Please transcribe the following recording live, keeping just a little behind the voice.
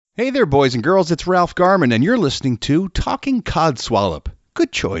Hey there, boys and girls. It's Ralph Garman, and you're listening to Talking Codswallop.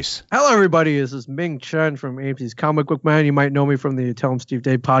 Good choice. Hello, everybody. This is Ming Chen from AMC's Comic Book Man. You might know me from the Tell 'em Steve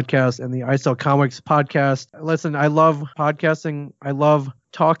Dave podcast and the I Sell Comics podcast. Listen, I love podcasting. I love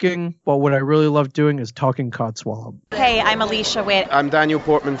talking, but what I really love doing is talking Codswallop. Hey, I'm Alicia Witt. I'm Daniel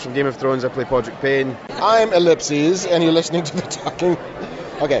Portman from Game of Thrones. I play Podrick Payne. I'm Ellipses, and you're listening to the Talking...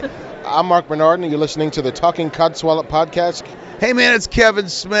 Okay, I'm Mark Bernard, and you're listening to the Talking Codswallop podcast. Hey man, it's Kevin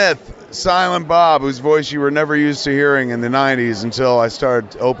Smith, Silent Bob, whose voice you were never used to hearing in the 90s until I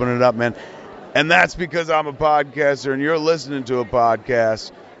started opening it up, man. And that's because I'm a podcaster and you're listening to a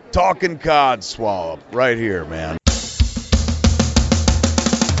podcast, Talking Codswallop, right here, man.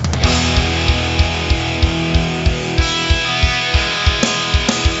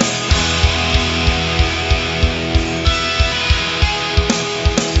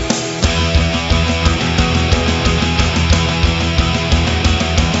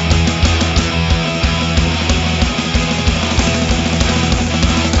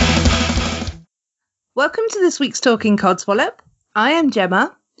 Welcome to this week's Talking Codswallop. I am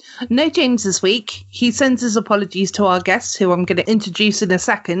Gemma. No James this week. He sends his apologies to our guest, who I'm going to introduce in a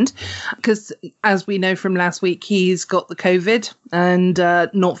second, because as we know from last week, he's got the COVID and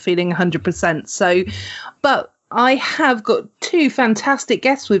not feeling 100%. So, but I have got two fantastic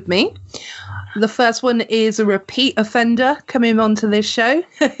guests with me. The first one is a repeat offender coming onto this show,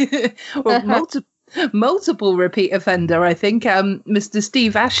 or multiple repeat offender, I think. Mr.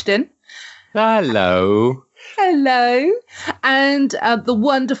 Steve Ashton. Hello. Hello. And the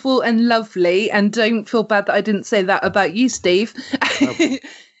wonderful and lovely, and don't feel bad that I didn't say that about you, Steve,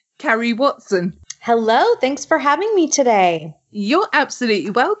 Carrie Watson. Hello, thanks for having me today. You're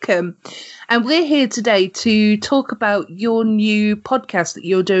absolutely welcome. And we're here today to talk about your new podcast that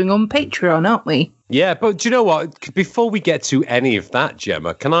you're doing on Patreon, aren't we? Yeah, but do you know what? Before we get to any of that,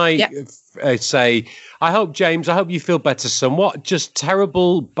 Gemma, can I say, I hope you feel better somewhat. Just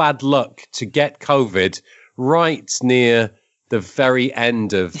terrible bad luck to get COVID right near the very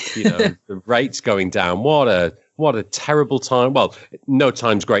end of, the rates going down. What a terrible time. Well, no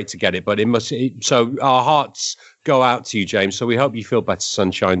time's great to get it, but so our hearts go out to you, James. So we hope you feel better,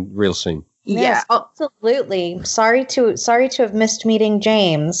 sunshine, real soon. Yes, absolutely. Sorry to have missed meeting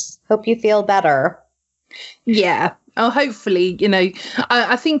James. Hope you feel better. Yeah. Oh, hopefully,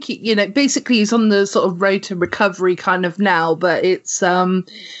 I think, basically he's on the sort of road to recovery kind of now, but it's,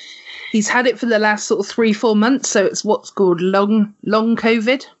 he's had it for the last sort of 3-4 months. So it's what's called long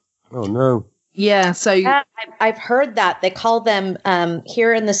COVID. Oh, no. Yeah. So I've heard that they call them,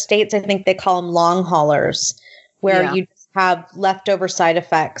 here in the States, I think they call them long haulers, where you just have leftover side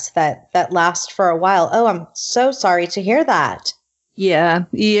effects that last for a while. Oh, I'm so sorry to hear that. Yeah,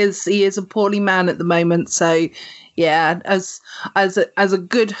 he is a poorly man at the moment. So yeah, as a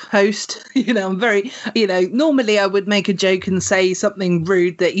good host, I'm very, normally I would make a joke and say something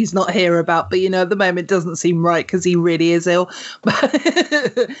rude that he's not here about, but at the moment it doesn't seem right because he really is ill.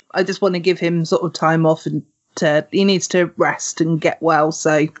 But I just want to give him sort of time off, and he needs to rest and get well.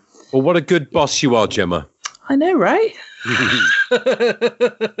 So, well, what a good boss you are, Gemma. I know, right?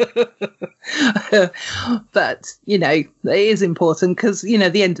 But it is important because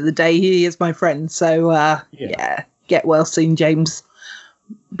at the end of the day he is my friend, so get well soon, James.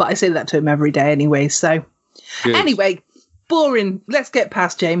 But I say that to him every day anyway, so good. Anyway, boring, let's get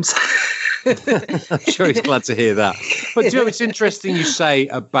past James. I'm sure he's glad to hear that. But it's interesting you say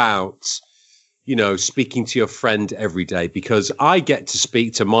about speaking to your friend every day, because I get to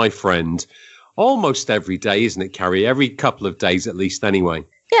speak to my friend almost every day, isn't it, Carrie? Every couple of days at least, anyway.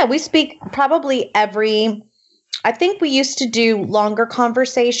 Yeah, we speak probably I think we used to do longer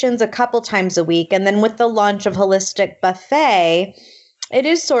conversations a couple times a week. And then with the launch of Holistic Buffet, it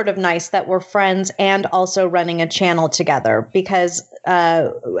is sort of nice that we're friends and also running a channel together, because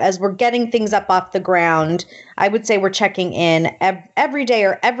as we're getting things up off the ground, I would say we're checking in every day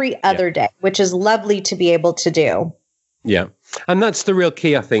or every other day, which is lovely to be able to do. Yeah. And that's the real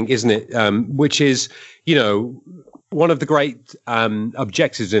key, I think, isn't it? Which is, one of the great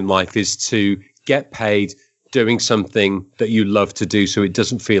objectives in life is to get paid doing something that you love to do, so it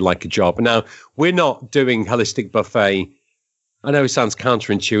doesn't feel like a job. Now, we're not doing Holistic Buffet. I know it sounds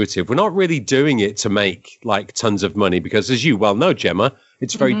counterintuitive. We're not really doing it to make like tons of money, because as you well know, Gemma,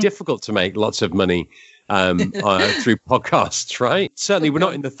 it's very difficult to make lots of money through podcasts, right? Certainly, we're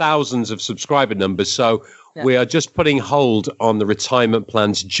not in the thousands of subscriber numbers, so we are just putting hold on the retirement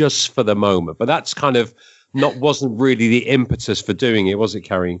plans just for the moment. But that's kind of wasn't really the impetus for doing it, was it,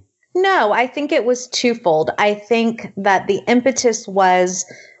 Carrie? No, I think it was twofold. I think that the impetus was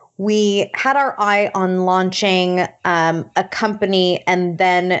we had our eye on launching a company, and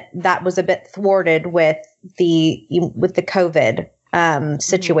then that was a bit thwarted with the COVID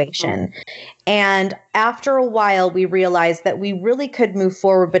situation. And after a while, we realized that we really could move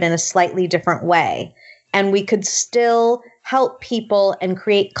forward, but in a slightly different way. And we could still help people and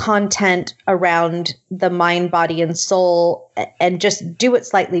create content around the mind, body, and soul, and just do it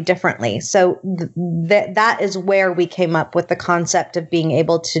slightly differently. So that is where we came up with the concept of being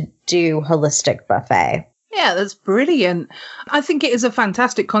able to do Holistic Buffet. Yeah, that's brilliant. I think it is a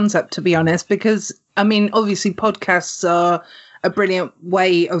fantastic concept, to be honest, because, I mean, obviously podcasts are a brilliant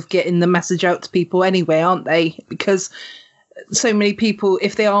way of getting the message out to people anyway, aren't they? Because so many people,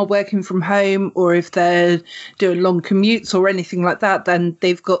 if they are working from home or if they're doing long commutes or anything like that, then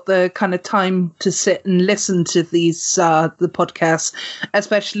they've got the kind of time to sit and listen to these the podcasts,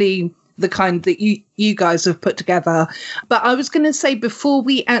 especially the kind that you guys have put together. But I was going to say, before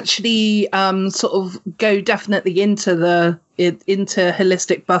we actually sort of go definitely into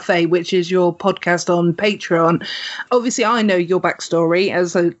Holistic Buffet, which is your podcast on Patreon, obviously I know your backstory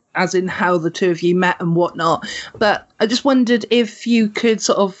as in how the two of you met and whatnot, but I just wondered if you could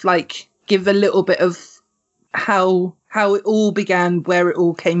sort of like give a little bit of how it all began, where it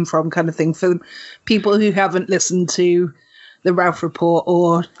all came from, kind of thing, for people who haven't listened to the Ralph Report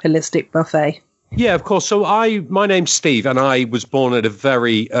or Holistic Buffet. Yeah, of course. So my name's Steve, and I was born at a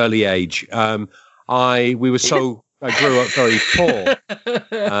very early age. I grew up very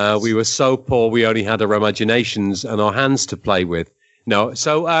poor. We were so poor, we only had our imaginations and our hands to play with. No,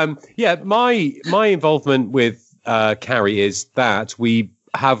 so my involvement with Carrie is that we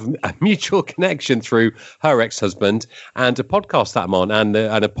have a mutual connection through her ex-husband and a podcast that I'm on, and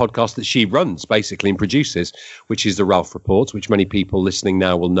a podcast that she runs basically and produces, which is the Ralph Report, which many people listening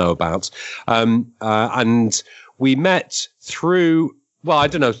now will know about. And we met through, well, I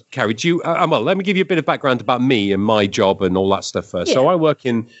don't know, Carrie, do you, well, let me give you a bit of background about me and my job and all that stuff first. Yeah. So I work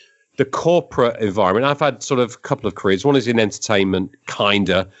in the corporate environment. I've had sort of a couple of careers. One is in entertainment,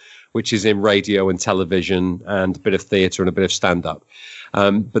 which is in radio and television and a bit of theatre and a bit of stand-up.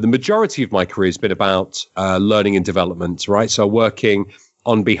 But the majority of my career has been about learning and development, right? So working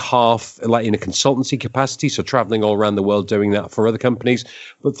on behalf, like in a consultancy capacity, so traveling all around the world doing that for other companies.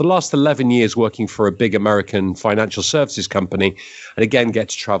 But for the last 11 years working for a big American financial services company, and again, get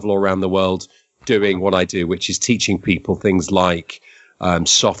to travel all around the world doing what I do, which is teaching people things like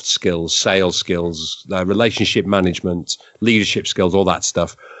soft skills, sales skills, relationship management, leadership skills, all that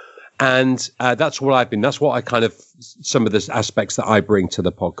stuff. And that's what I've been. That's what I kind of, some of the aspects that I bring to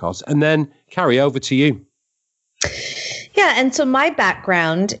the podcast. And then, Carrie, over to you. Yeah. And so my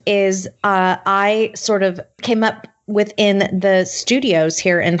background is I sort of came up within the studios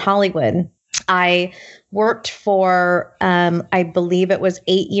here in Hollywood. I worked for, I believe it was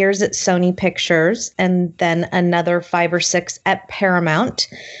 8 years at Sony Pictures, and then another 5 or 6 at Paramount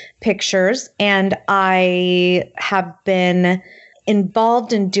Pictures. And I have been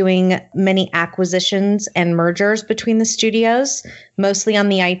involved in doing many acquisitions and mergers between the studios, mostly on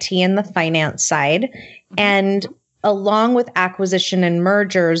the IT and the finance side. And along with acquisition and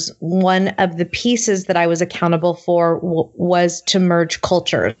mergers, one of the pieces that I was accountable for was to merge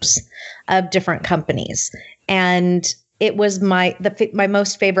cultures of different companies. And it was my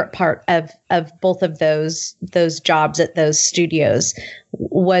most favorite part of both of those jobs at those studios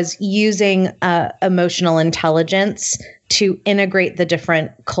was using emotional intelligence to integrate the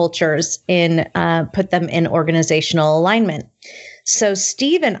different cultures put them in organizational alignment. So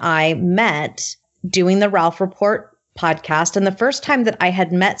Steve and I met doing the Ralph Report podcast. And the first time that I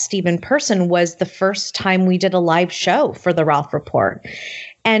had met Steve in person was the first time we did a live show for the Ralph Report.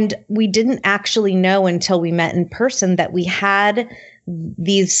 And we didn't actually know until we met in person that we had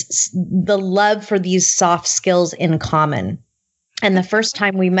the love for these soft skills in common. And the first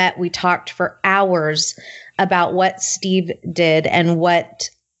time we met, we talked for hours about what Steve did and what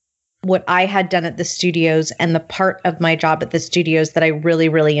I had done at the studios and the part of my job at the studios that I really,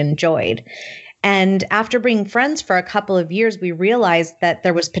 really enjoyed. And after being friends for a couple of years, we realized that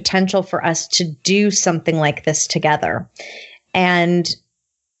there was potential for us to do something like this together. And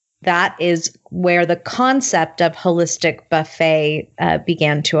that is where the concept of Holistic Buffet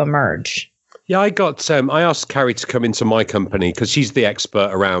began to emerge. Yeah, I asked Carrie to come into my company because she's the expert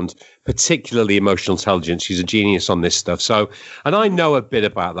around particularly emotional intelligence. She's a genius on this stuff. So, and I know a bit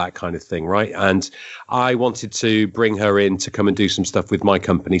about that kind of thing, right? And I wanted to bring her in to come and do some stuff with my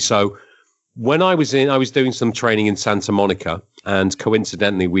company. So when I was doing some training in Santa Monica, and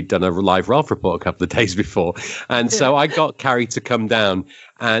coincidentally, we'd done a live Ralph report a couple of days before. And so I got Carrie to come down.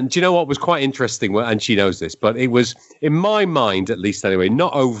 And do you know what was quite interesting? And she knows this, but it was, in my mind, at least anyway,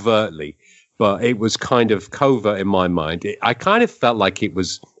 not overtly, but it was kind of covert in my mind. I kind of felt like it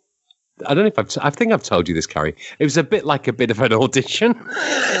was, I don't know if I think I've told you this, Carrie. It was a bit like a bit of an audition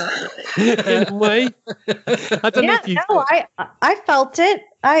in a way. I don't know if you. No, I felt it.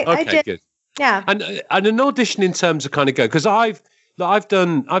 I did. Good. Yeah. And an audition in terms of kind of go, because I've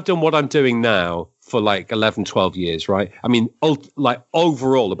done what I'm doing now for like 11, 12 years, right? I mean, like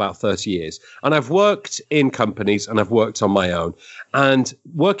overall about 30 years. And I've worked in companies and I've worked on my own. And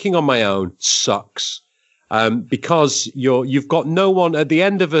working on my own sucks. Because you've got no one at the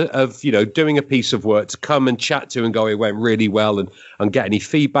end of doing a piece of work to come and chat to and go, it went really well, and get any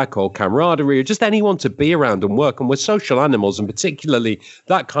feedback or camaraderie or just anyone to be around and work. And we're social animals, and particularly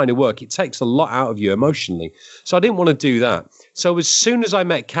that kind of work, it takes a lot out of you emotionally. So I didn't want to do that. So as soon as I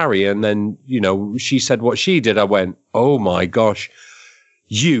met Carrie and then, she said what she did, I went, oh my gosh.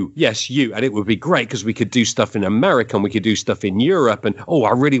 You. And it would be great because we could do stuff in America and we could do stuff in Europe. And,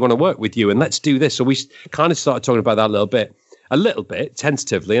 I really want to work with you and let's do this. So we kind of started talking about that a little bit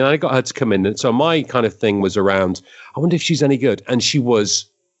tentatively. And I got her to come in. And so my kind of thing was around, I wonder if she's any good. And she was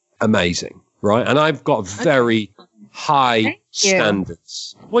amazing. Right. And I've got very high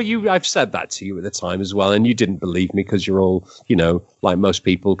standards. Well, I've said that to you at the time as well. And you didn't believe me because you're all, like most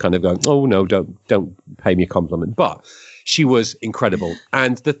people kind of going, oh, no, don't pay me a compliment. But she was incredible.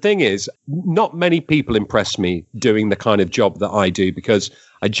 And the thing is, not many people impress me doing the kind of job that I do because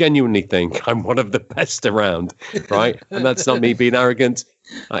I genuinely think I'm one of the best around, right? And that's not me being arrogant.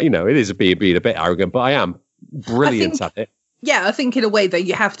 It is being a bit arrogant, but I am brilliant at it. Yeah, I think in a way that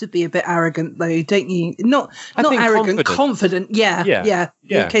you have to be a bit arrogant, though, don't you? Not arrogant, confident. Yeah.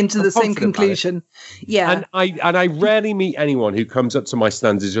 You came to the same conclusion. Yeah. And I rarely meet anyone who comes up to my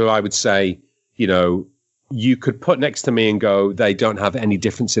standards who I would say, you could put next to me and go, they don't have any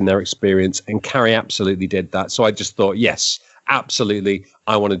difference in their experience. And Carrie absolutely did that. So I just thought, yes, absolutely.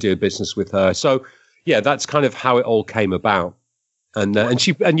 I want to do a business with her. So yeah, that's kind of how it all came about. And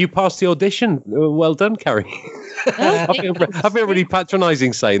you passed the audition. Well done, Carrie. I've been really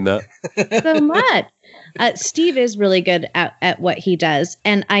patronizing saying that. So much. Steve is really good at what he does.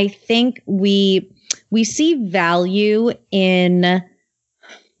 And I think we see value in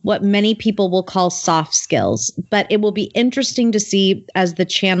what many people will call soft skills, but it will be interesting to see as the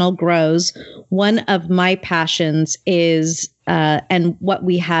channel grows. One of my passions is, and what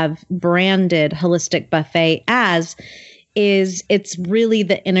we have branded Holistic Buffet as, is it's really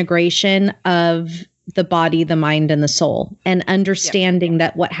the integration of the body, the mind, and the soul, and understanding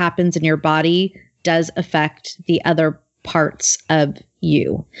that what happens in your body does affect the other parts of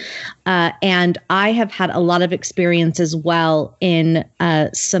you. And I have had a lot of experience as well in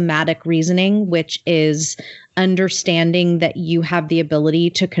somatic reasoning, which is understanding that you have the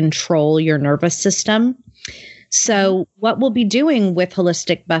ability to control your nervous system. So what we'll be doing with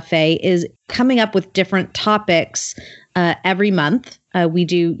Holistic Buffet is coming up with different topics every month. We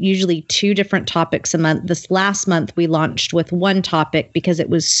do usually 2 different topics a month. This last month, we launched with 1 topic because it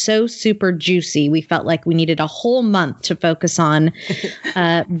was so super juicy. We felt like we needed a whole month to focus on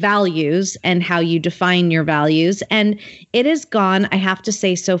values and how you define your values. And it has gone, I have to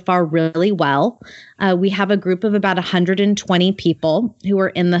say, so far really well. We have a group of about 120 people who are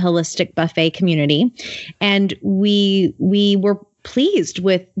in the Holistic Buffet community. And we were pleased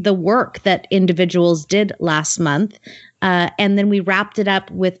with the work that individuals did last month. And then we wrapped it up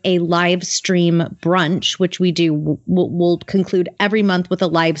with a live stream brunch, which we do. We'll conclude every month with a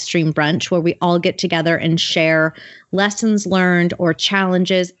live stream brunch where we all get together and share lessons learned or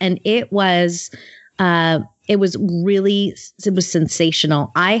challenges. And it was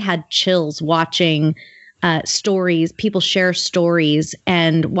sensational. I had chills watching stories, people share stories,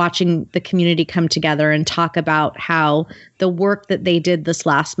 and watching the community come together and talk about how the work that they did this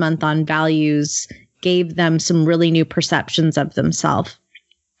last month on values gave them some really new perceptions of themselves.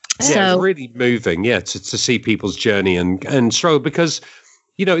 Yeah, it's really moving, to see people's journey and struggle, because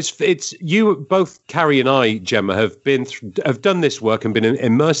it's you both, Carrie and I, Gemma, have done this work and been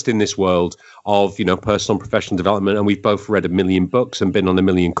immersed in this world of personal and professional development, and we've both read 1 million books and been on 1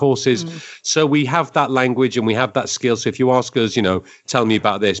 million courses. So we have that language and we have that skill. So if you ask us, tell me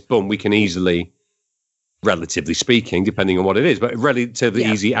about this, boom, we can easily, relatively speaking, depending on what it is, but relatively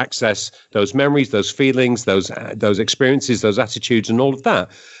easy access those memories, those feelings, those experiences, those attitudes, and all of that.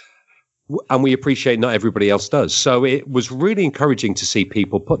 And we appreciate not everybody else does. So it was really encouraging to see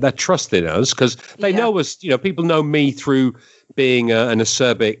people put their trust in us, because they know us. People know me through being an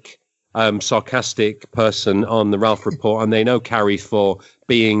acerbic sarcastic person on the Ralph Report, and they know Carrie for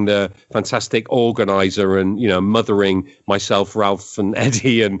being the fantastic organizer and, mothering myself, Ralph and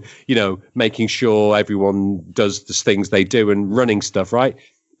Eddie, and, making sure everyone does the things they do and running stuff, right?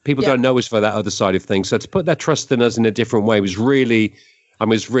 People don't know us for that other side of things. So to put their trust in us in a different way was really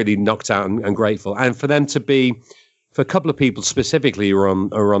knocked out and grateful. And for them to be, for a couple of people specifically who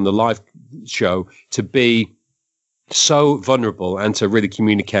are on the live show, to be so vulnerable and to really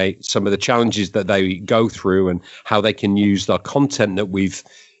communicate some of the challenges that they go through and how they can use the content that we've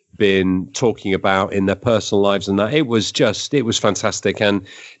been talking about in their personal lives, and that it was fantastic. And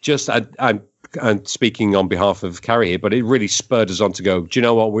just I'm speaking on behalf of Carrie here, but it really spurred us on to go, do you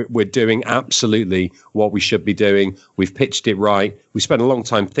know what? We're doing absolutely what we should be doing. We've pitched it right. We spent a long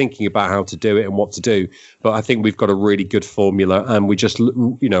time thinking about how to do it and what to do, but I think we've got a really good formula, and we just,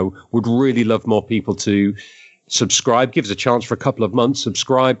 would really love more people to subscribe. Give us a chance for a couple of months,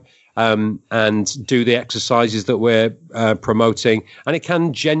 subscribe, and do the exercises that we're promoting. And it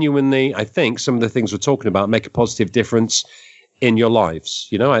can genuinely, I think, some of the things we're talking about make a positive difference in your lives,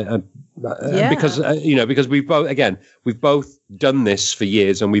 because we've both done this for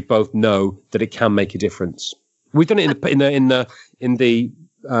years, and we both know that it can make a difference. We've done it in the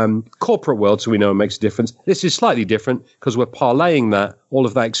corporate world, so we know it makes a difference. This is slightly different because we're parlaying all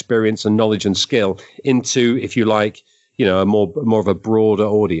of that experience and knowledge and skill into, if you like, a more of a broader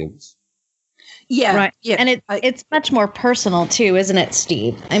audience. Yeah, right. Yeah, and it's much more personal too, isn't it,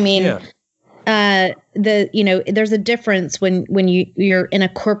 Steve? I mean. Yeah. There's a difference when you're in a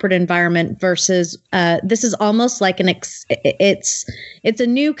corporate environment versus this is almost like it's a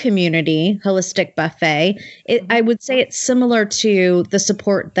new community, Holistic Buffet. I would say it's similar to the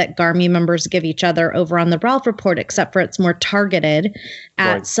support that Garmy members give each other over on the Ralph Report, except for it's more targeted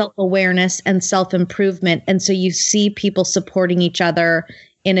at self-awareness and self-improvement. And so you see people supporting each other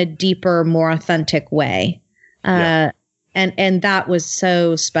in a deeper, more authentic way. And that was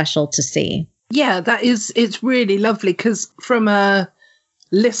so special to see. Yeah, it's really lovely because from a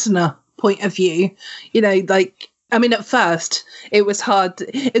listener point of view, at first it was hard,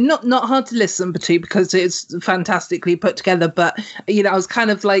 not hard to listen to because it's fantastically put together. But, I was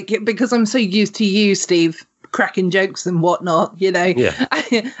kind of like, because I'm so used to you, Steve, cracking jokes and whatnot,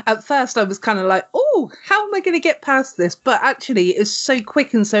 At first I was kind of like, oh, how am I going to get past this? But actually it's so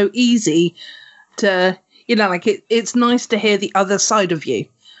quick and so easy to, it's nice to hear the other side of you.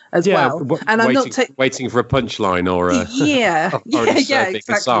 As well, and I'm not waiting for a punchline or a exactly.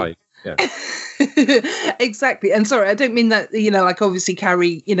 Aside. Yeah. Exactly. And sorry, I don't mean that, obviously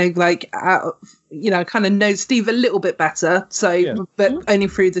Carrie, kind of knows Steve a little bit better. So, but only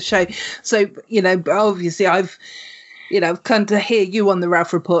through the show. So, obviously I've come to hear you on the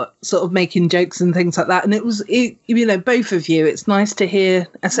Ralph Report sort of making jokes and things like that. And it was, both of you, it's nice to hear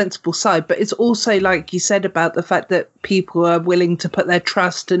a sensible side, but it's also like you said about the fact that people are willing to put their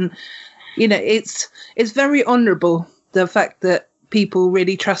trust and, it's very honourable, the fact that people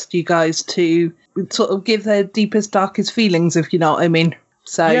really trust you guys to sort of give their deepest, darkest feelings, if you know what I mean.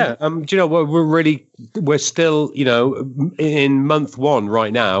 So yeah, do you know what, we're still, in month 1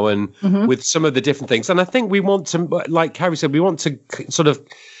 right now, and with some of the different things. And I think we want to, like Carrie said, we want to sort of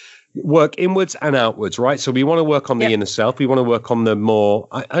work inwards and outwards, right? So we want to work on the inner self. We want to work on the more,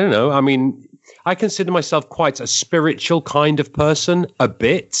 I don't know. I mean, I consider myself quite a spiritual kind of person, a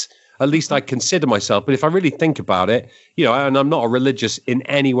bit. At least I consider myself. But if I really think about it, and I'm not a religious in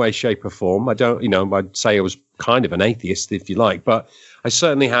any way, shape or form. I don't, I'd say I was kind of an atheist, if you like, but I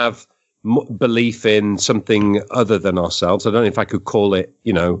certainly have belief in something other than ourselves. I don't know if I could call it,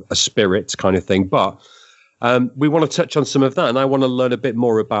 a spirit kind of thing, but we want to touch on some of that. And I want to learn a bit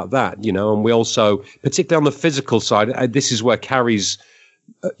more about that, and we also, particularly on the physical side, this is where Carrie's,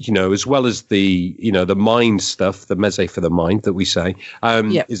 as well as the, the mind stuff, the meze for the mind that we say,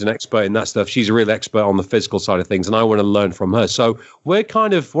 is an expert in that stuff. She's a real expert on the physical side of things, and I want to learn from her. So we're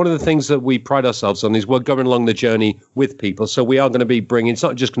kind of, one of the things that we pride ourselves on is we're going along the journey with people. So we are going to be bringing, it's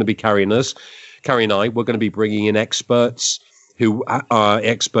not just going to be Carrie and I, we're going to be bringing in experts who are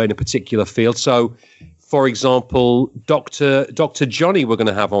expert in a particular field. So, for example, Dr. Johnny we're going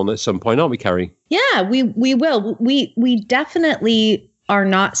to have on at some point, aren't we, Carrie? Yeah, we will. We definitely are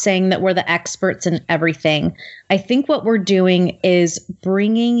not saying that we're the experts in everything. I think what we're doing is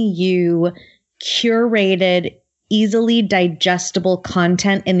bringing you curated, easily digestible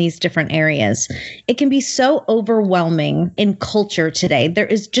content in these different areas. It can be so overwhelming in culture today. There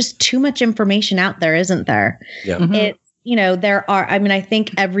is just too much information out there, isn't there? Yeah. There are, I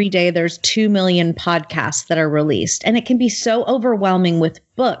think every day there's 2 million podcasts that are released, and it can be so overwhelming with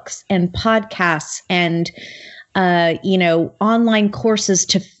books and podcasts and online courses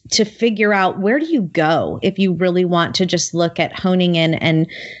to figure out where do you go if you really want to just look at honing in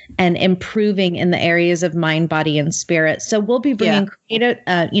and improving in the areas of mind, body, and spirit. So we'll be bringing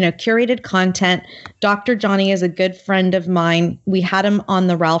curated content. Dr. Johnny is a good friend of mine. We had him on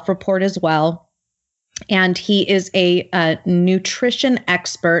the Ralph Report as well. And he is a nutrition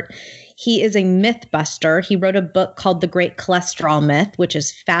expert. He is a myth buster. He wrote a book called The Great Cholesterol Myth, which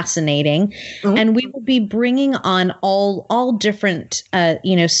is fascinating. Mm-hmm. And we will be bringing on all different,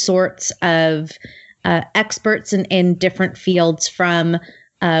 sorts of experts in different fields, from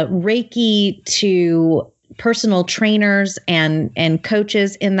Reiki to personal trainers and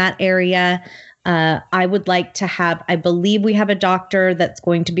coaches in that area. I would like to I believe we have a doctor that's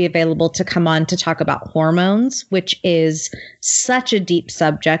going to be available to come on to talk about hormones, which is such a deep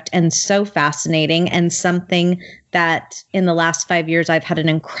subject and so fascinating, and something that in the last 5 years, I've had an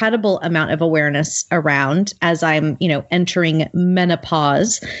incredible amount of awareness around as I'm, entering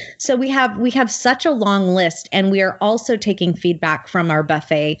menopause. So we have such a long list, and we are also taking feedback from our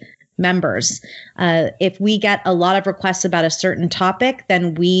buffet members. If we get a lot of requests about a certain topic,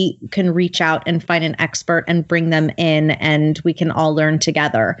 then we can reach out and find an expert and bring them in, and we can all learn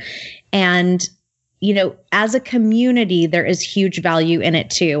together. And, as a community, there is huge value in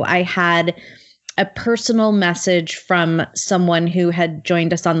it too. I had a personal message from someone who had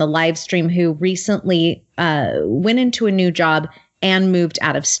joined us on the live stream who recently went into a new job and moved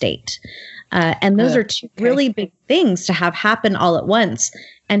out of state. And those are two really big things to have happen all at once.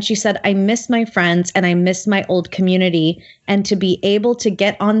 And she said, I miss my friends and I miss my old community. And to be able to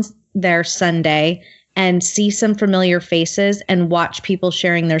get on there Sunday and see some familiar faces and watch people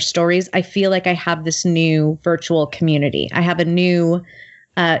sharing their stories, I feel like I have this new virtual community. I have a new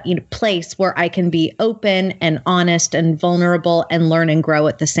place where I can be open and honest and vulnerable and learn and grow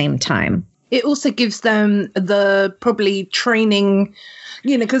at the same time. It also gives them the probably training,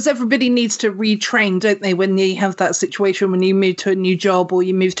 because everybody needs to retrain, don't they? When you have that situation, when you move to a new job or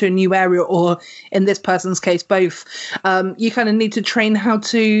you move to a new area, or in this person's case, both, you kind of need to train how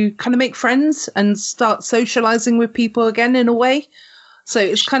to kind of make friends and start socializing with people again in a way. So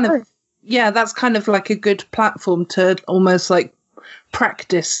it's kind of, that's kind of like a good platform to almost like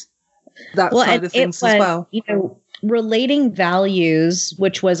practice that side of things as well. Relating values,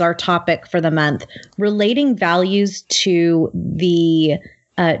 which was our topic for the month, relating values to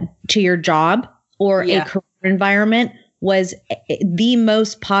your job or a career environment was the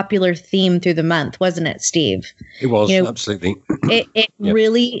most popular theme through the month, wasn't it, Steve? It was, absolutely.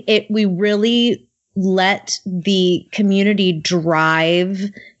 We really let the community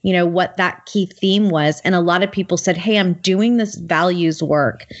drive, what that key theme was. And a lot of people said, hey, I'm doing this values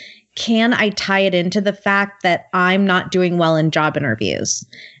work. Can I tie it into the fact that I'm not doing well in job interviews?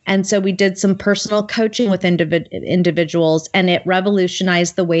 And so we did some personal coaching with individuals, and it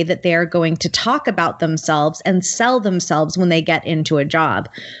revolutionized the way that they are going to talk about themselves and sell themselves when they get into a job.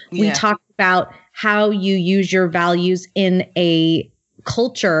 Yeah. We talked about how you use your values in a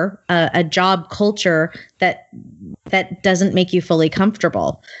culture, a job culture that doesn't make you fully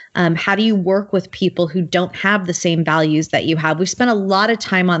comfortable. How do you work with people who don't have the same values that you have? We spent a lot of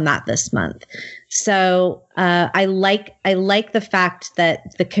time on that this month. So I like the fact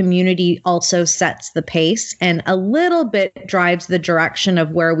that the community also sets the pace and a little bit drives the direction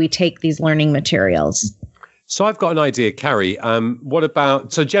of where we take these learning materials. So I've got an idea, Carrie. What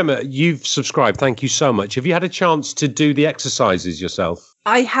about, so Gemma, you've subscribed. Thank you so much. Have you had a chance to do the exercises yourself?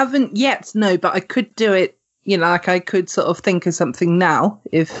 I haven't yet, no, but I could do it. Like I could sort of think of something now.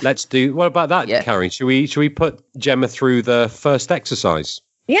 What about that, Carrie? Should we put Gemma through the first exercise?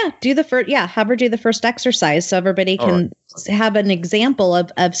 Yeah, have her do the first exercise so everybody can have an example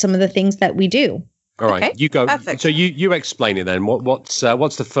of some of the things that we do. All right, okay. You go. Perfect. So you explain it then. What's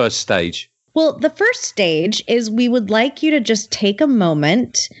the first stage? Well, the first stage is we would like you to just take a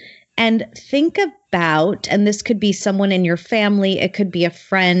moment and think about, and this could be someone in your family, it could be a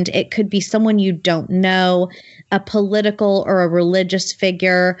friend, it could be someone you don't know, a political or a religious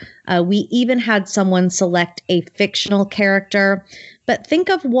figure. We even had someone select a fictional character. But think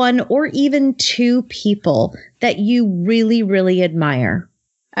of one or even two people that you really, really admire.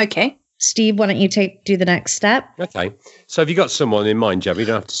 Okay. Steve, why don't you do the next step? Okay. So have you got someone in mind, Gemma? You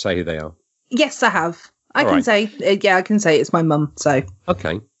don't have to say who they are. Yes, I have. I can say it's my mum. So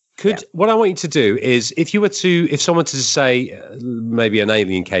okay. What I want you to do is, if someone to say, maybe an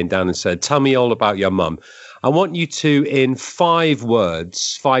alien came down and said, "Tell me all about your mum," I want you to, in 5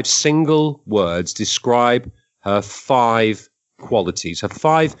 single words, describe her 5 qualities, her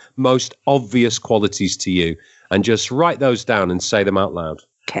 5 most obvious qualities to you, and just write those down and say them out loud.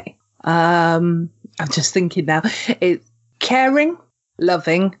 Okay. I'm just thinking now. It's caring,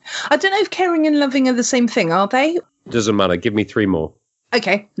 loving. I don't know if caring and loving are the same thing, are they? Doesn't matter. Give me 3 more.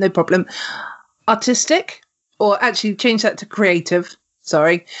 Okay, no problem. Artistic, or actually change that to creative.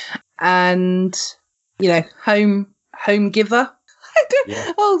 Sorry, and home giver.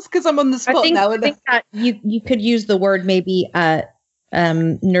 Oh, it's because I'm on the spot now. I think that you could use the word maybe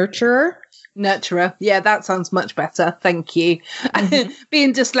nurturer. Nurturer. Yeah, that sounds much better. Thank you. Mm-hmm.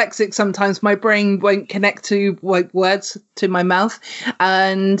 Being dyslexic, sometimes my brain won't connect to words to my mouth.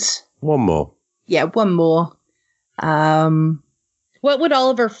 And one more. Yeah, one more. What would all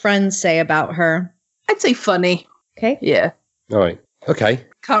of her friends say about her? I'd say funny. Okay. Yeah. All right. Okay.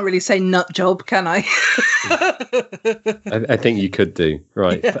 Can't really say nut job, can I? I think you could do.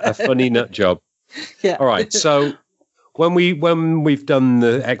 Right. Yeah. A funny nut job. Yeah. All right. So when we've done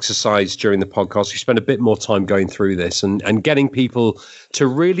the exercise during the podcast, we spent a bit more time going through this and getting people to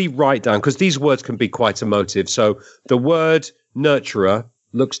really write down, because these words can be quite emotive. So the word nurturer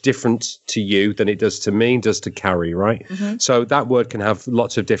looks different to you than it does to me, does to Carrie, right? Mm-hmm. So that word can have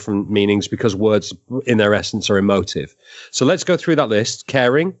lots of different meanings because words in their essence are emotive. So let's go through that list: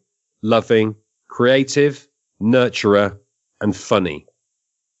 caring, loving, creative, nurturer, and funny.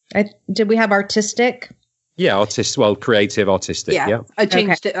 Did we have artistic? Yeah, creative, artistic. Yeah. I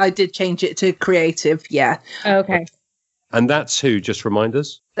changed it. I did change it to creative. Yeah. Okay. And that's who? Just remind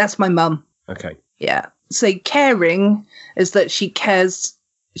us. That's my mum. Okay. Yeah. So caring is that she cares.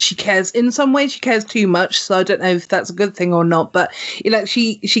 She cares in some ways. She cares too much. So I don't know if that's a good thing or not. But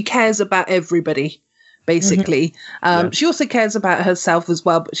she cares about everybody, basically. Mm-hmm. She also cares about herself as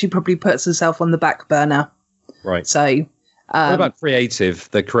well. But she probably puts herself on the back burner. Right. So. What about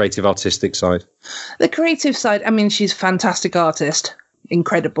creative? The creative, artistic side. The creative side. I mean, she's a fantastic artist.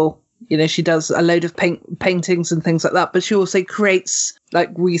 Incredible. She does a load of paintings and things like that. But she also creates. Like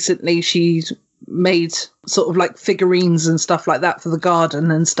recently, she's made sort of like figurines and stuff like that for the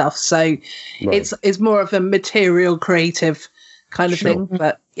garden and stuff. So it's more of a material creative kind of thing.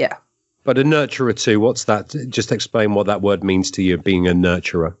 But yeah. But a nurturer too. What's that? Just explain what that word means to you, being a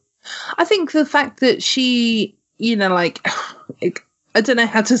nurturer. I think the fact that she, I don't know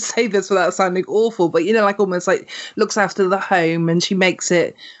how to say this without sounding awful, but almost like looks after the home and she makes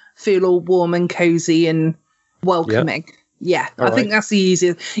it feel all warm and cozy and welcoming. Yeah, I think that's the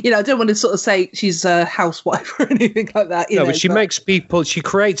easiest. I don't want to sort of say she's a housewife or anything like that. But she makes people, she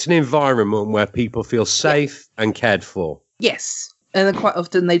creates an environment where people feel safe and cared for. Yes. And then quite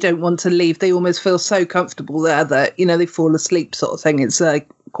often they don't want to leave. They almost feel so comfortable there that, they fall asleep sort of thing. It's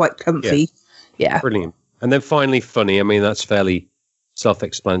quite comfy. Yeah. Brilliant. And then finally, funny. I mean, that's fairly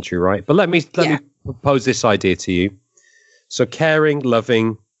self-explanatory, right? But let me propose this idea to you. So caring,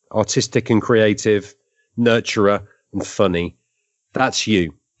 loving, artistic and creative, nurturer, and funny. That's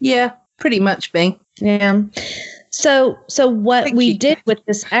you. Yeah, pretty much me. Yeah. So what we did with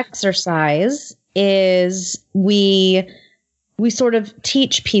this exercise is we sort of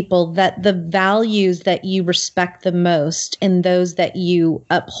teach people that the values that you respect the most and those that you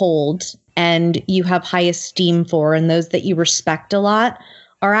uphold and you have high esteem for and those that you respect a lot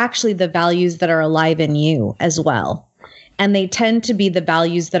are actually the values that are alive in you as well. And they tend to be the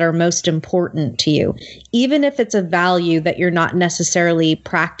values that are most important to you, even if it's a value that you're not necessarily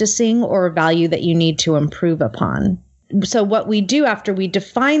practicing or a value that you need to improve upon. So what we do after we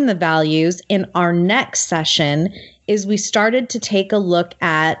define the values in our next session is we started to take a look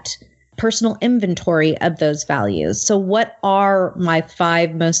at personal inventory of those values. So what are my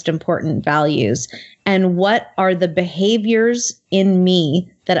 5 most important values? And what are the behaviors in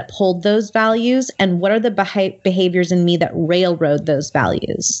me that uphold those values? And what are the behaviors in me that railroad those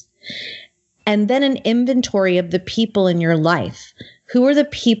values? And then an inventory of the people in your life. Who are the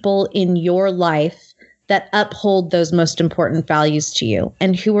people in your life that uphold those most important values to you?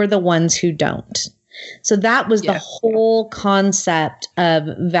 And who are the ones who don't? So that was the whole concept of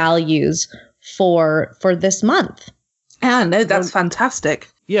values for this month. Yeah, no, that's fantastic.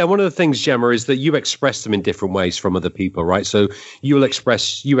 Yeah, one of the things, Gemma, is that you express them in different ways from other people, right? So you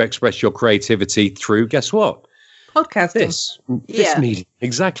express your creativity through, guess what? Podcasting. This medium.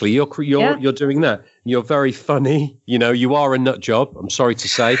 Exactly. You're doing that. You're very funny. You are a nut job. I'm sorry to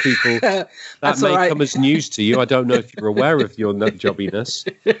say, people. That may come as news to you. I don't know if you're aware of your nut jobbiness.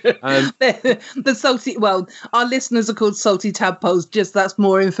 The salty. Well, our listeners are called salty tadpoles. Just that's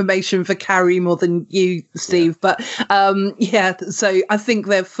more information for Carrie more than you, Steve. Yeah. But so I think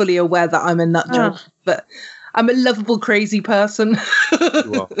they're fully aware that I'm a nut job, but. I'm a lovable, crazy person.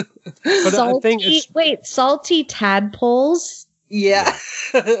 You are. But salty tadpoles? Yeah.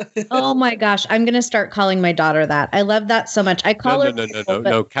 Oh my gosh, I'm going to start calling my daughter that. I love that so much. I call her.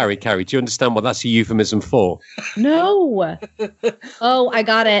 No, Carrie. Do you understand what that's a euphemism for? No. Oh, I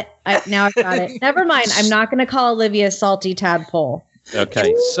got it. Now I've got it. Never mind. I'm not going to call Olivia salty tadpole.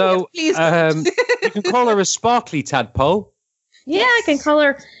 Okay, so you can call her a sparkly tadpole. Yeah, I can call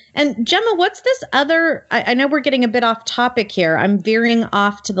her. And Gemma, what's this other? I know we're getting a bit off topic here. I'm veering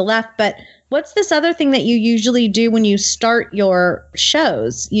off to the left, but what's this other thing that you usually do when you start your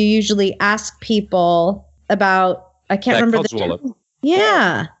shows? You usually ask people about, I can't remember codswallop.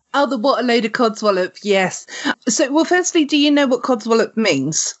 Yeah. Oh, the what a load of codswallop. Yes. So, well, firstly, do you know what codswallop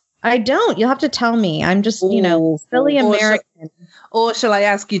means? I don't. You'll have to tell me. I'm just, silly American. Or shall I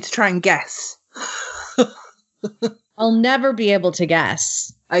ask you to try and guess? I'll never be able to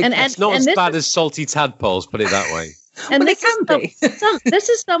guess. It's not as bad as salty tadpoles, put it that way. And this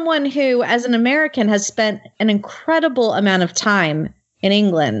is someone who, as an American, has spent an incredible amount of time in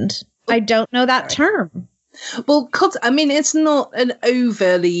England. I don't know that term. Well, it's not an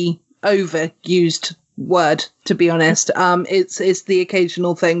overly overused word, to be honest. It's the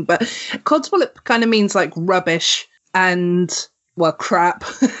occasional thing, but codswallop kind of means like rubbish and crap.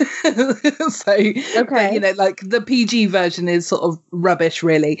 So okay, like the PG version is sort of rubbish,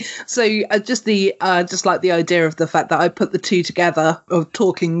 really. So just like the idea of the fact that I put the two together of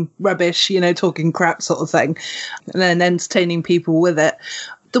talking rubbish, talking crap sort of thing, and then entertaining people with it.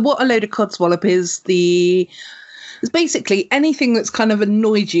 The what a load of codswallop is basically anything that's kind of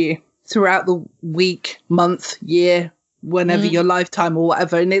annoyed you throughout the week, month, year, whenever your lifetime or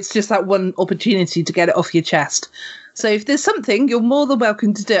whatever, and it's just that one opportunity to get it off your chest. So if there's something, you're more than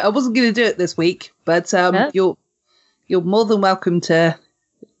welcome to do it. I wasn't going to do it this week, but you're more than welcome to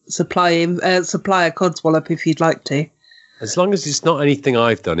supply a codswallop if you'd like to. As long as it's not anything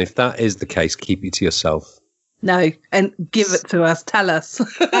I've done. If that is the case, keep it to yourself. No, and give it to us. Tell us.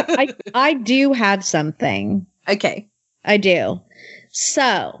 I do have something. Okay. I do.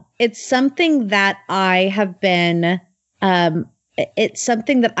 So it's something that I have been, it's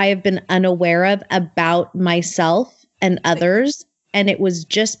something that I have been unaware of about myself and others. And it was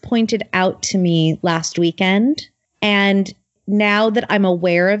just pointed out to me last weekend. And now that I'm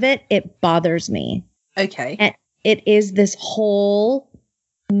aware of it, it bothers me. Okay. And it is this whole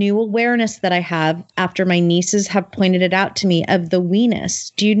new awareness that I have after my nieces have pointed it out to me of the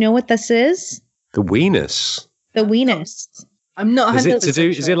weenus. Do you know what this is? The weenus? The weenus. I'm not. Is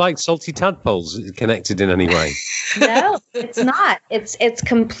it like salty tadpoles connected in any way? No, it's not. It's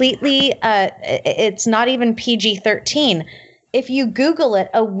completely. It's not even PG-13. If you Google it,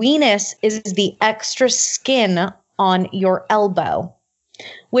 a weenus is the extra skin on your elbow,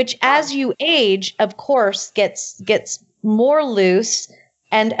 which, as you age, of course, gets more loose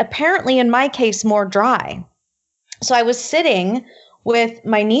and apparently, in my case, more dry. So I was sitting with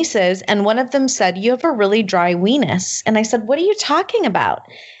my nieces, and one of them said, "You have a really dry weenus." And I said, "What are you talking about?"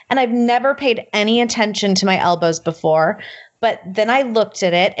 And I've never paid any attention to my elbows before. But then I looked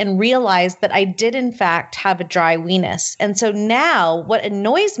at it and realized that I did, in fact, have a dry weenus. And so now what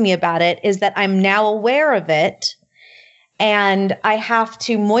annoys me about it is that I'm now aware of it. And I have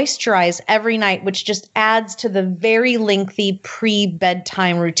to moisturize every night, which just adds to the very lengthy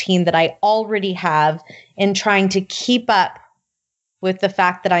pre-bedtime routine that I already have in trying to keep up with the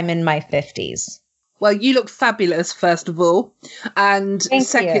fact that I'm in my 50s. Well, you look fabulous, first of all. And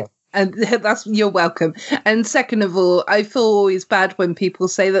Thank you. And you're welcome. And second of all, I feel always bad when people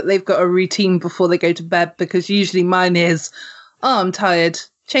say that they've got a routine before they go to bed, because usually mine is, I'm tired,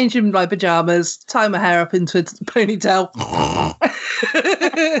 change in my pajamas, tie my hair up into a ponytail.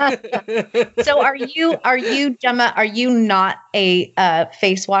 So are you, Gemma, are you not a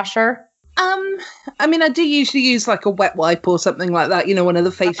face washer? I mean, I do usually use like a wet wipe or something like that, one of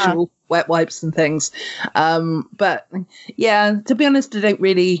the facial wet wipes and things. But yeah, to be honest, I don't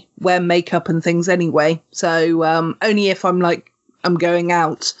really wear makeup and things anyway. So only if I'm going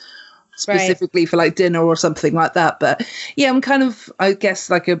out specifically for like dinner or something like that. But yeah, I'm kind of, I guess,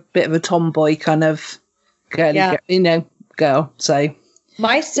 like a bit of a tomboy kind of girl. So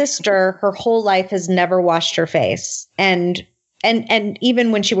my sister, her whole life has never washed her face. And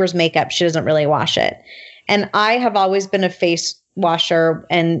even when she wears makeup, she doesn't really wash it. And I have always been a face washer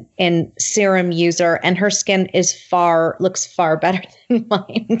and serum user, and her skin looks far better than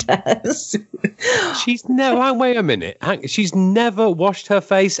mine does. She's never, wait a minute. She's never washed her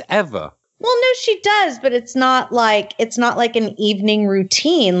face ever. Well, no, she does, but it's not like an evening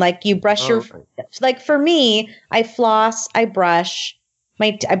routine. Like you brush like for me, I floss, I brush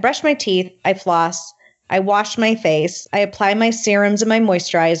my teeth, I floss, I wash my face. I apply my serums and my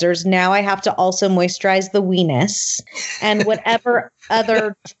moisturizers. Now I have to also moisturize the weenus and whatever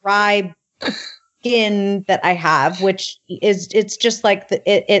other dry skin that I have, which is, it's just like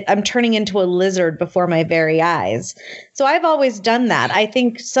I'm turning into a lizard before my very eyes. So I've always done that. I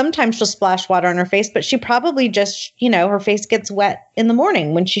think sometimes she'll splash water on her face, but she probably just, her face gets wet in the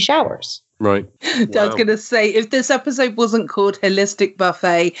morning when she showers. Right. I was going to say, if this episode wasn't called Holistic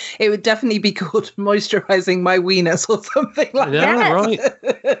Buffet, it would definitely be called Moisturizing My Weenus or something like that.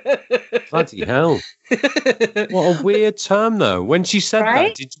 Right. Bloody hell. What a weird term, though. When she said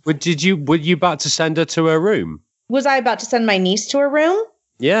that, were you about to send her to her room? Was I about to send my niece to her room?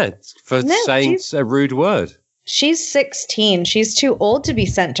 Yeah, for saying a rude word. She's 16. She's too old to be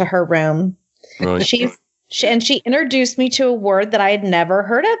sent to her room. Right. She introduced me to a word that I had never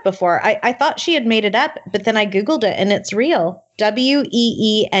heard of before. I thought she had made it up, but then I Googled it and it's real.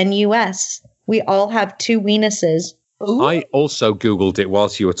 Weenus. We all have two weenuses. Ooh. I also Googled it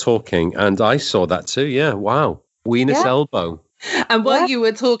whilst you were talking and I saw that too. Yeah. Wow. Weenus elbow. And while you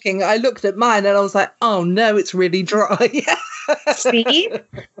were talking, I looked at mine and I was like, oh no, it's really dry. See?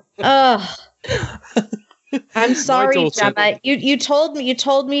 Ugh. I'm sorry, Gemma. You told me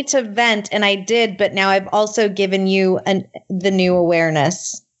to vent, and I did, but now I've also given you the new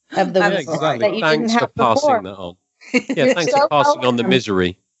awareness of the exactly. that you thanks didn't have for before. passing that on. Yeah, thanks for passing on the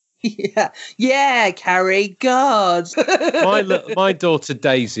misery. Yeah, Carrie. God. my daughter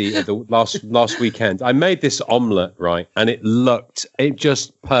Daisy at the last weekend, I made this omelette, right, and it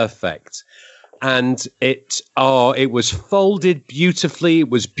just perfect. And it was folded beautifully.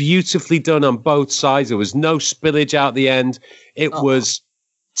 It was beautifully done on both sides. There was no spillage out the end. It was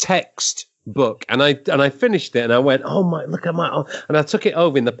textbook. And I finished it and I went, oh my, look at my, and I took it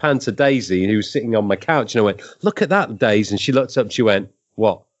over in the pan to Daisy who was sitting on my couch. And I went, look at that, Daisy. And she looked up and she went,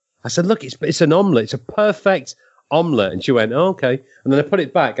 what? I said, look, it's an omelette. It's a perfect omelette. And she went, oh, okay. And then I put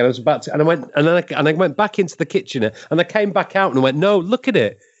it back and I was about to, and I went, and I went back into the kitchen and I came back out and went, no, look at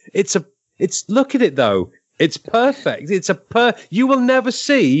it. Look at it though. It's perfect. You will never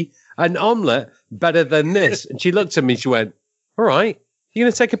see an omelette better than this. And she looked at me. She went, all right, you're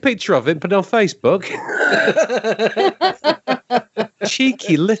going to take a picture of it and put it on Facebook?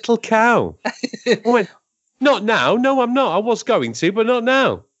 Cheeky little cow. I went, not now. No, I'm not. I was going to, but not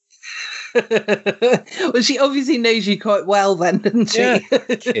now. Well, she obviously knows you quite well then, doesn't she? Yeah.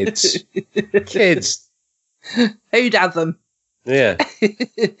 Kids. Who'd have them? Yeah.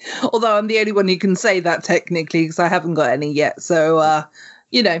 Although I'm the only one who can say that technically because I haven't got any yet. So,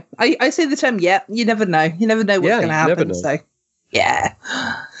 I say the term yet. You never know. You never know what's going to happen. So, yeah.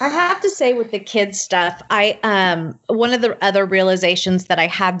 I have to say with the kids stuff, one of the other realizations that I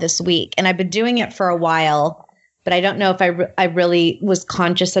had this week, and I've been doing it for a while, but I don't know if I really was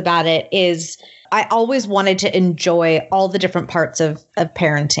conscious about it, is I always wanted to enjoy all the different parts of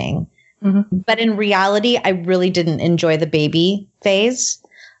parenting. Mm-hmm. But in reality, I really didn't enjoy the baby phase.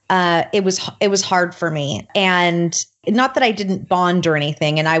 It was hard for me, and not that I didn't bond or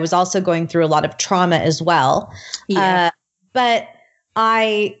anything. And I was also going through a lot of trauma as well. Yeah. But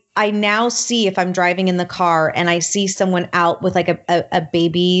I now see if I'm driving in the car and I see someone out with like a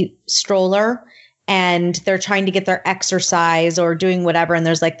baby stroller and they're trying to get their exercise or doing whatever, and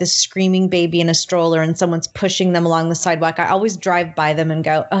there's like this screaming baby in a stroller and someone's pushing them along the sidewalk, I always drive by them and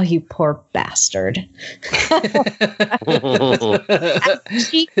go, oh, you poor bastard. As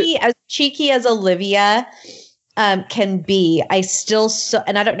cheeky as Olivia can be, I still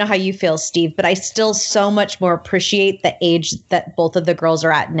and I don't know how you feel, Steve, but I still so much more appreciate the age that both of the girls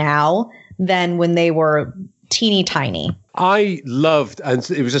are at now than when they were teeny tiny. I loved, and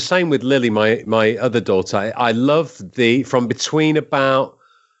it was the same with Lily, my other daughter. I loved from between about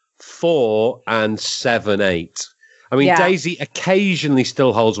 4 and 7, 8. I mean, Daisy occasionally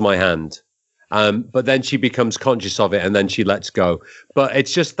still holds my hand, but then she becomes conscious of it and then she lets go. But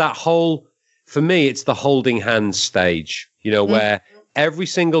it's just that for me, it's the holding hands stage, where every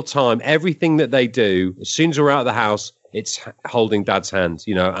single time, everything that they do, as soon as we're out of the house, it's holding dad's hand,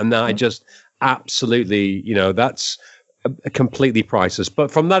 and I just absolutely, that's completely priceless.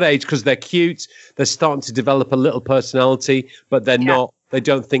 But from that age, because they're cute, they're starting to develop a little personality, but they're not, they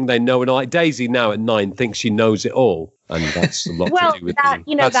don't think they know. And like Daisy now at 9 thinks she knows it all. And that's a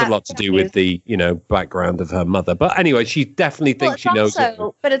lot to do with the background of her mother. But anyway, she definitely thinks she knows it.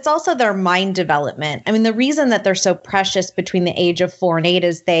 But it's also their mind development. I mean, the reason that they're so precious between the age of 4 and 8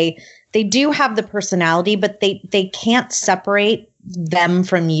 is they do have the personality, but they can't separate them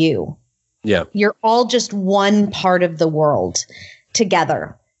from you. Yeah. You're all just one part of the world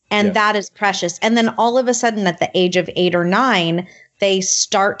together. And that is precious. And then all of a sudden at the age of 8 or 9, they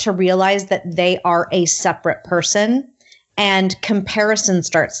start to realize that they are a separate person, and comparison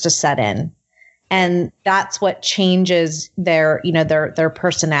starts to set in. And that's what changes their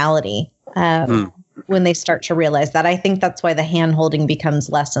personality when they start to realize that. I think that's why the hand-holding becomes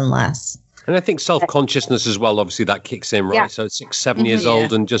less and less. And I think self-consciousness as well, obviously that kicks in, right? Yeah. So 6, 7 years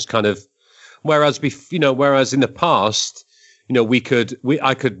old and just kind of, whereas in the past,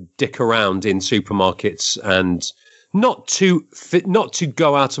 I could dick around in supermarkets and not to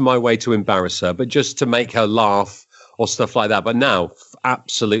go out of my way to embarrass her, but just to make her laugh or stuff like that. But now,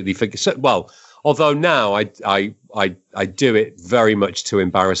 absolutely forget. Well, although now I do it very much to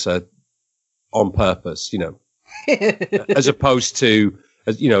embarrass her on purpose, as opposed to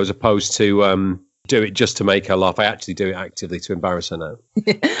do it just to make her laugh. I actually do it actively to embarrass her now.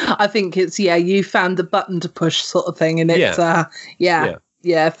 I think it's, you found the button to push sort of thing. And it's, fair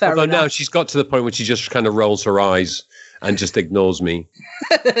Although enough. now she's got to the point where she just kind of rolls her eyes and just ignores me.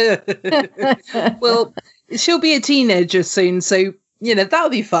 Well, she'll be a teenager soon, so that'll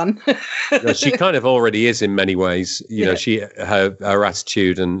be fun. She kind of already is in many ways. Her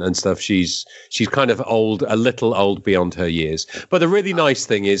attitude and stuff. She's kind of a little old beyond her years. But the really nice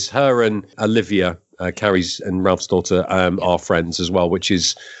thing is her and Olivia, Carrie's and Ralph's daughter, are friends as well, which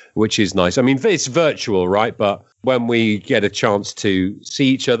is nice. I mean, it's virtual, right? But when we get a chance to see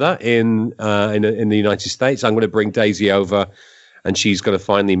each other in the United States, I'm going to bring Daisy over. And she's going to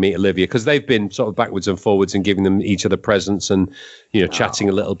finally meet Olivia, because they've been sort of backwards and forwards and giving them each other presents and, chatting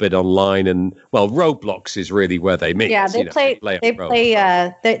a little bit online. And, well, Roblox is really where they meet. Yeah, they're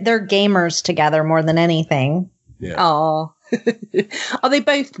gamers together more than anything. Yeah. Oh, are they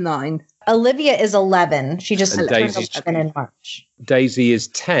both 9? Olivia is 11. She just turned Daisy's 11 in March. Daisy is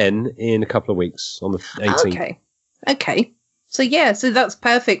 10 in a couple of weeks on the 18th. Okay. So that's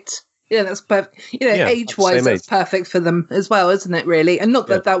perfect. Yeah, that's perfect. Age-wise, that's perfect for them as well, isn't it, really? And not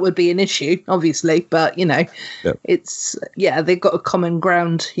that that would be an issue, obviously, but, it's, they've got a common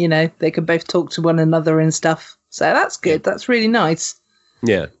ground, they can both talk to one another and stuff. So that's good. That's really nice.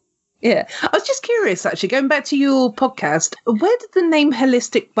 Yeah. Yeah. I was just curious, actually, going back to your podcast, where did the name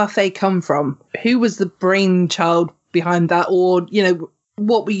Holistic Buffet come from? Who was the brainchild behind that? Or,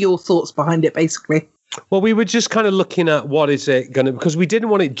 what were your thoughts behind it, basically? Well, we were just kind of looking at what is it going to, because we didn't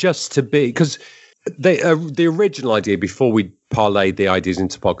want it just to be, because the original idea before we parlayed the ideas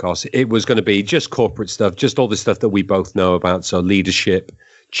into podcasts, it was going to be just corporate stuff, just all the stuff that we both know about. So leadership,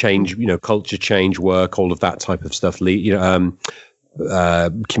 change, culture change, work, all of that type of stuff,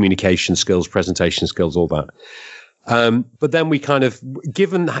 communication skills, presentation skills, all that. But then we kind of,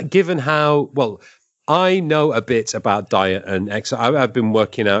 given how, well, I know a bit about diet and exercise. I've been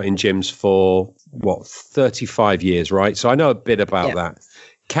working out in gyms for 35 years, right? So I know a bit about that.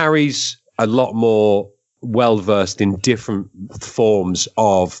 Carrie's a lot more well-versed in different forms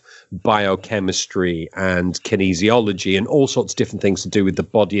of biochemistry and kinesiology and all sorts of different things to do with the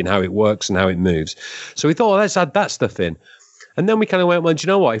body and how it works and how it moves. So we thought, let's add that stuff in. And then we kind of went, well, do you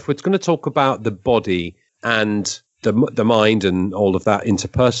know what? If we're going to talk about the body and the mind and all of that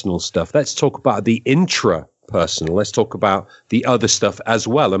interpersonal stuff, let's talk about the intrapersonal. Let's talk about the other stuff as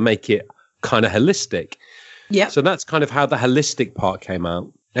well and make it kind of holistic. Yeah. So that's kind of how the holistic part came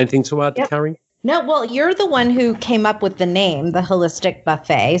out. Anything to add, Carrie? No, well, you're the one who came up with the name, the Holistic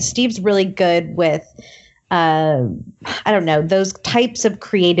Buffet. Steve's really good with, those types of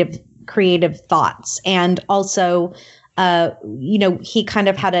creative thoughts. And also, he kind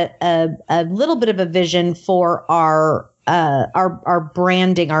of had a little bit of a vision for our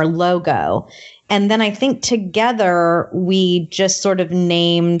branding, our logo. And then I think together we just sort of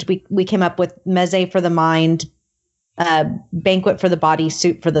named, we came up with Meze for the mind, banquet for the body,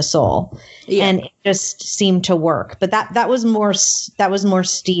 soup for the soul. Yeah. And it just seemed to work. But that was more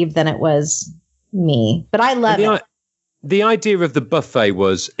Steve than it was me. But I love it. The idea of the buffet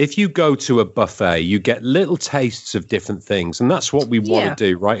was, if you go to a buffet, you get little tastes of different things. And that's what we want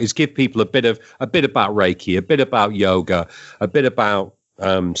to do, right? Is give people a bit about Reiki, a bit about yoga, a bit about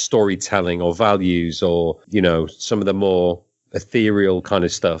storytelling or values, or, some of the more ethereal kind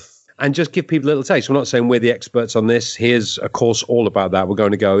of stuff. And just give people a little taste. We're not saying we're the experts on this. Here's a course all about that. We're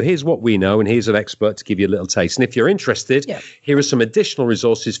going to go, here's what we know, and here's an expert to give you a little taste. And if you're interested, here are some additional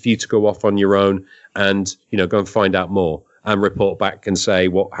resources for you to go off on your own and, go and find out more and report back and say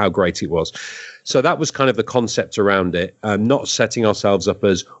how great it was. So that was kind of the concept around it. Not setting ourselves up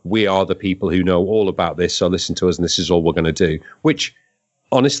as we are the people who know all about this, so listen to us and this is all we're going to do, which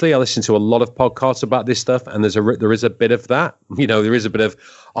honestly, I listen to a lot of podcasts about this stuff, and there is a bit of that. There is a bit of,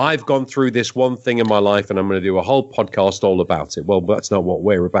 I've gone through this one thing in my life, and I'm going to do a whole podcast all about it. Well, that's not what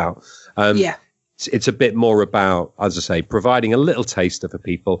we're about. it's a bit more about, as I say, providing a little taster for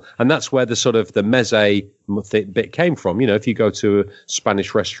people. And that's where the sort of the meze bit came from. You know, if you go to a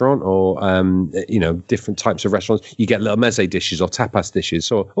Spanish restaurant or, you know, different types of restaurants, you get little meze dishes or tapas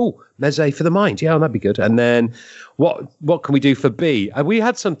dishes. Or, oh, meze for the mind. Yeah, that'd be good. And then what can we do for B? We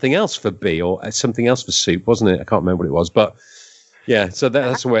had something else for B or something else for soup, wasn't it? I can't remember what it was. But yeah, so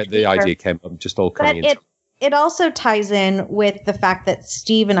that's where the idea came from, just all coming in. It also ties in with the fact that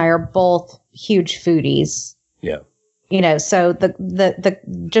Steve and I are both huge foodies. Yeah. You know, so the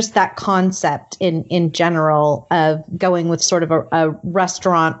just that concept in general of going with sort of a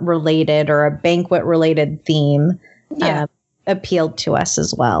restaurant related or a banquet related theme appealed to us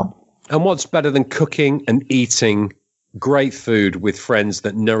as well. And what's better than cooking and eating great food with friends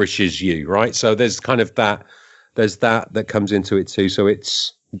that nourishes you, right? So there's kind of that comes into it too. So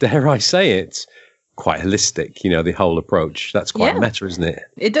it's, dare I say it, quite holistic, you know, the whole approach. That's quite meta, isn't it?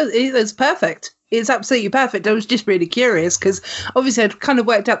 It's perfect. It's absolutely perfect. I was just really curious because obviously I'd kind of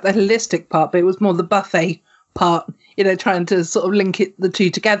worked out the holistic part, but it was more the buffet part, you know, trying to sort of link the two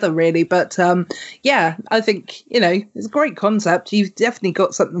together really. But yeah, I think, you know, it's a great concept. You've definitely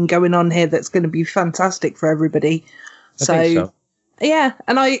got something going on here that's going to be fantastic for everybody. I think so. Yeah,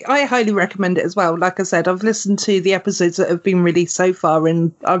 and I highly recommend it as well. Like I said, I've listened to the episodes that have been released so far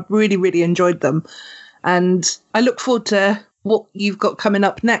and I've really, really enjoyed them. And I look forward to what you've got coming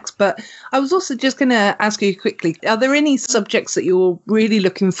up next. But I was also just going to ask you quickly, are there any subjects that you're really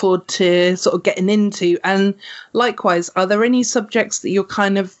looking forward to sort of getting into? And likewise, are there any subjects that you're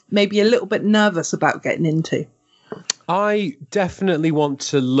kind of maybe a little bit nervous about getting into? I definitely want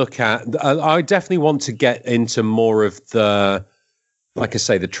to I definitely want to get into more of the, like I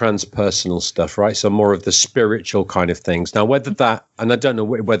say, the transpersonal stuff, right? So more of the spiritual kind of things. Now, whether that, and I don't know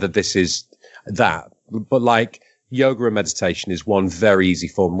whether this is that, but like yoga and meditation is one very easy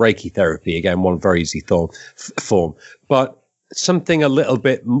form. Reiki therapy, again, one very easy form. But something a little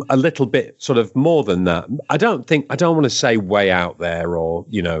bit sort of more than that. I don't want to say way out there or,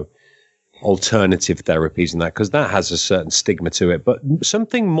 you know, alternative therapies and that, because that has a certain stigma to it, but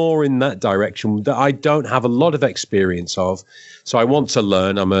something more in that direction that I don't have a lot of experience of. So I want to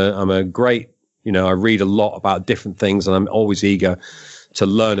learn. I'm a great, you know, I read a lot about different things and I'm always eager to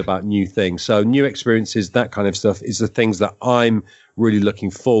learn about new things. So new experiences, that kind of stuff is the things that I'm really looking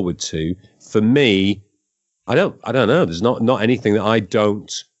forward to. For me, I don't know. There's not anything that I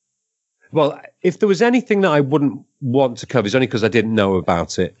don't. Well, if there was anything that I wouldn't want to cover, it's only because I didn't know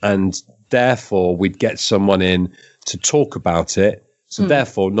about it. And therefore, we'd get someone in to talk about it. So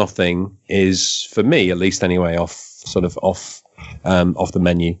therefore, nothing is, for me at least anyway, off the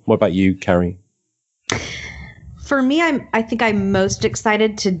menu. What about you, Carrie? For me, I think I'm most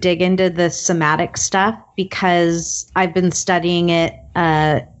excited to dig into the somatic stuff because I've been studying it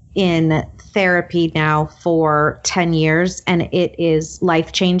in therapy now for 10 years and it is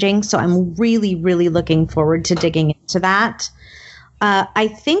life-changing. So I'm really, really looking forward to digging into that. I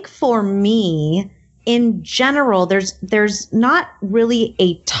think for me, in general, there's not really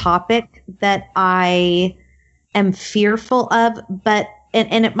a topic that I am fearful of, but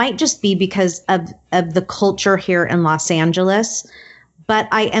and it might just be because of the culture here in Los Angeles, but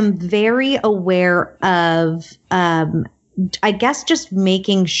I am very aware of, I guess, just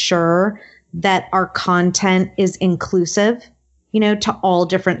making sure that our content is inclusive, you know, to all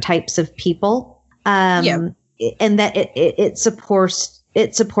different types of people. And that it supports,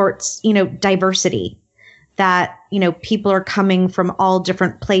 you know, diversity, that, you know, people are coming from all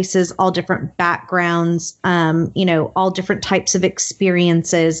different places, all different backgrounds, you know, all different types of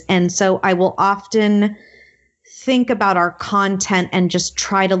experiences. And so I will often think about our content and just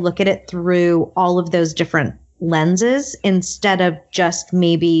try to look at it through all of those different lenses instead of just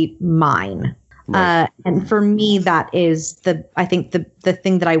maybe mine. Right. And for me, that is I think the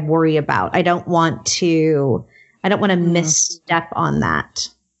thing that I worry about. I don't want to misstep on that.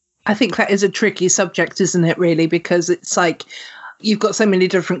 I think that is a tricky subject, isn't it, really? Because it's like you've got so many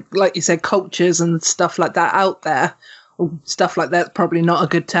different, like you said, cultures and stuff like that out there. Stuff like that's probably not a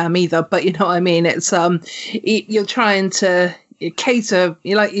good term either, but you know what I mean? It's you're trying to cater,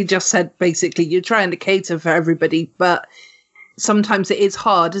 like you just said, basically, you're trying to cater for everybody, but sometimes it is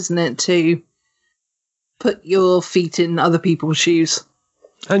hard, isn't it, to put your feet in other people's shoes.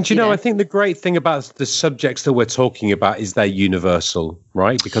 And, you know, I think the great thing about the subjects that we're talking about is they're universal,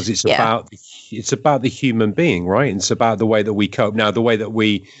 right? Because it's about the human being, right? And it's about the way that we cope. Now, the way that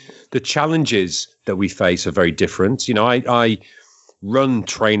the challenges that we face are very different. You know, I run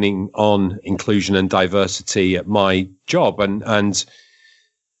training on inclusion and diversity at my job. And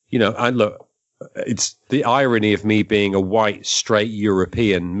you know, it's the irony of me being a white, straight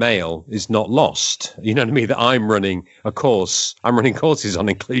European male is not lost. You know what I mean? That I'm running a course. I'm running courses on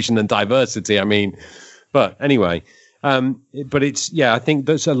inclusion and diversity. I mean, but anyway, but it's, I think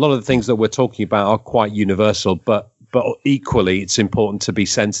there's a lot of the things that we're talking about are quite universal, but equally it's important to be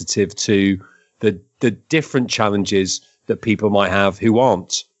sensitive to the different challenges that people might have who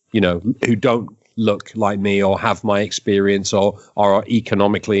aren't, who don't look like me or have my experience or are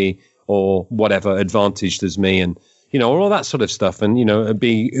economically or whatever advantaged as me, and all that sort of stuff, and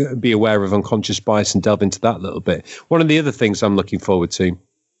be aware of unconscious bias and delve into that a little bit. One of the other things I'm looking forward to,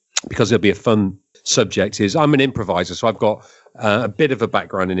 because it'll be a fun subject, is I'm an improviser, so I've got a bit of a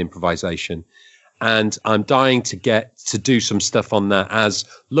background in improvisation, and I'm dying to get to do some stuff on that, as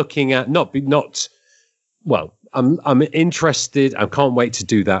looking at I'm interested. I can't wait to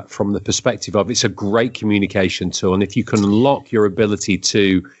do that from the perspective of it's a great communication tool, and if you can unlock your ability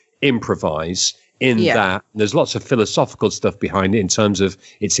to improvise in that, there's lots of philosophical stuff behind it in terms of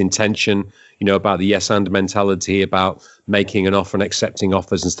its intention, about the yes and mentality, about making an offer and accepting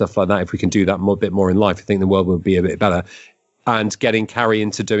offers and stuff like that. If we can do that a bit more in life, I think the world will be a bit better. And getting Carrie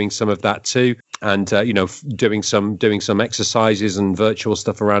into doing some of that too, and doing some exercises and virtual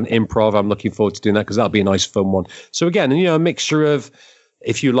stuff around improv. I'm looking forward to doing that because that'll be a nice fun one. So again, a mixture of,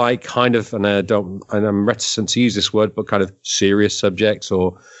 if you like, kind of, and I'm reticent to use this word, but kind of serious subjects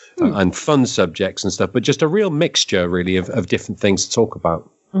or and fun subjects and stuff, but just a real mixture really of different things to talk about.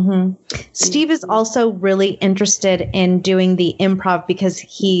 Mm-hmm. Steve is also really interested in doing the improv because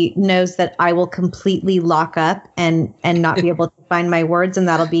he knows that I will completely lock up and not be able to find my words, and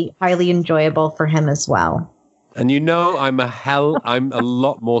that'll be highly enjoyable for him as well. And I'm a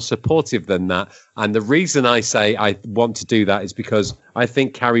lot more supportive than that. And the reason I say I want to do that is because I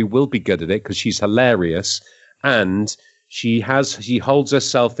think Carrie will be good at it because she's hilarious, and she holds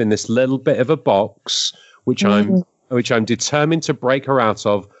herself in this little bit of a box, which I'm determined to break her out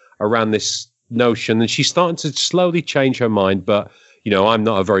of, around this notion. And she's starting to slowly change her mind. But, I'm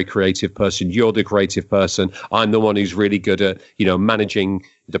not a very creative person. You're the creative person. I'm the one who's really good at, managing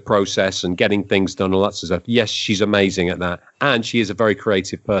the process and getting things done, all that sort of stuff. Yes, she's amazing at that. And she is a very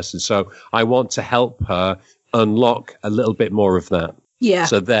creative person. So I want to help her unlock a little bit more of that. Yeah.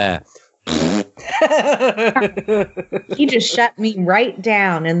 So there. He just shut me right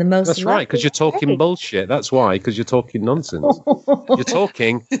down in the most. That's right, because you're talking bullshit. That's why, because you're talking nonsense. You're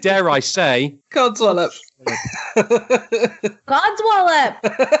talking, dare I say, Codswallop.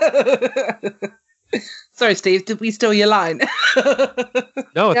 Codswallop. Sorry, Steve. Did we steal your line?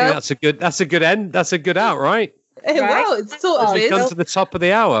 No, I think that's a good end. That's a good out, right? Well, it's sort of. We've come to the top of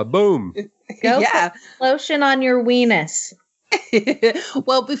the hour. Boom. Go put lotion on your weenus.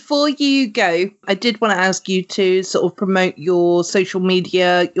 Well, before you go, I did want to ask you to sort of promote your social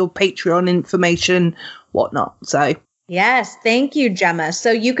media, your Patreon information, whatnot. So yes, thank you, Gemma.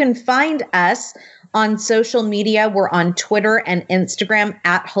 So you can find us on social media. We're on Twitter and Instagram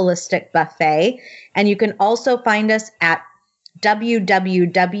at Holistic Buffet. And you can also find us at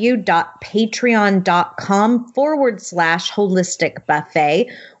www.patreon.com/holistic buffet.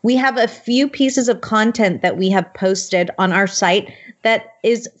 We have a few pieces of content that we have posted on our site that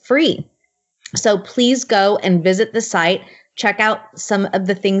is free. So please go and visit the site, check out some of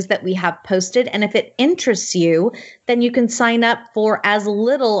the things that we have posted. And if it interests you, then you can sign up for as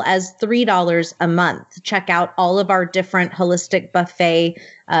little as $3 a month. Check out all of our different Holistic Buffet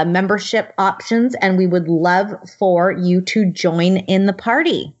membership options, and we would love for you to join in the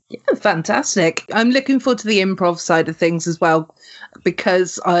party. Yeah, fantastic. I'm looking forward to the improv side of things as well,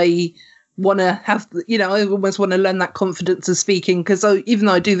 because I want to have, I almost want to learn that confidence of speaking, because even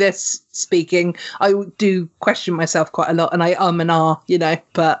though I do this speaking, I do question myself quite a lot, and I and ah,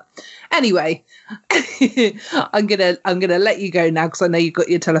 but anyway, I'm gonna let you go now because I know you've got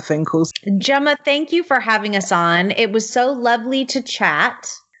your telephone calls. Gemma, thank you for having us on. It was so lovely to chat.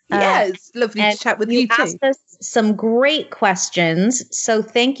 Yeah, it's lovely to chat with you too. You asked us some great questions, so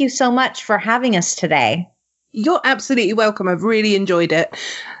thank you so much for having us today. You're absolutely welcome. I've really enjoyed it.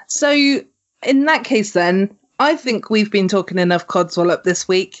 So in that case then, I think we've been talking enough Codswallop this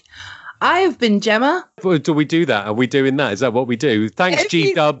week. I have been Gemma. Do we do that? Are we doing that? Is that what we do? Thanks,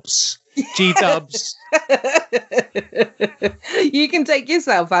 G-Dubs. G-Dubs. You can take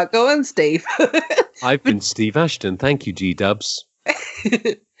yourself out. Go on, Steve. I've been Steve Ashton. Thank you, G-Dubs.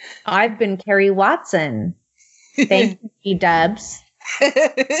 I've been Carrie Watson. Thank you, G-Dubs.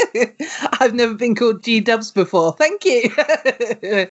 I've never been called G-Dubs before. Thank you.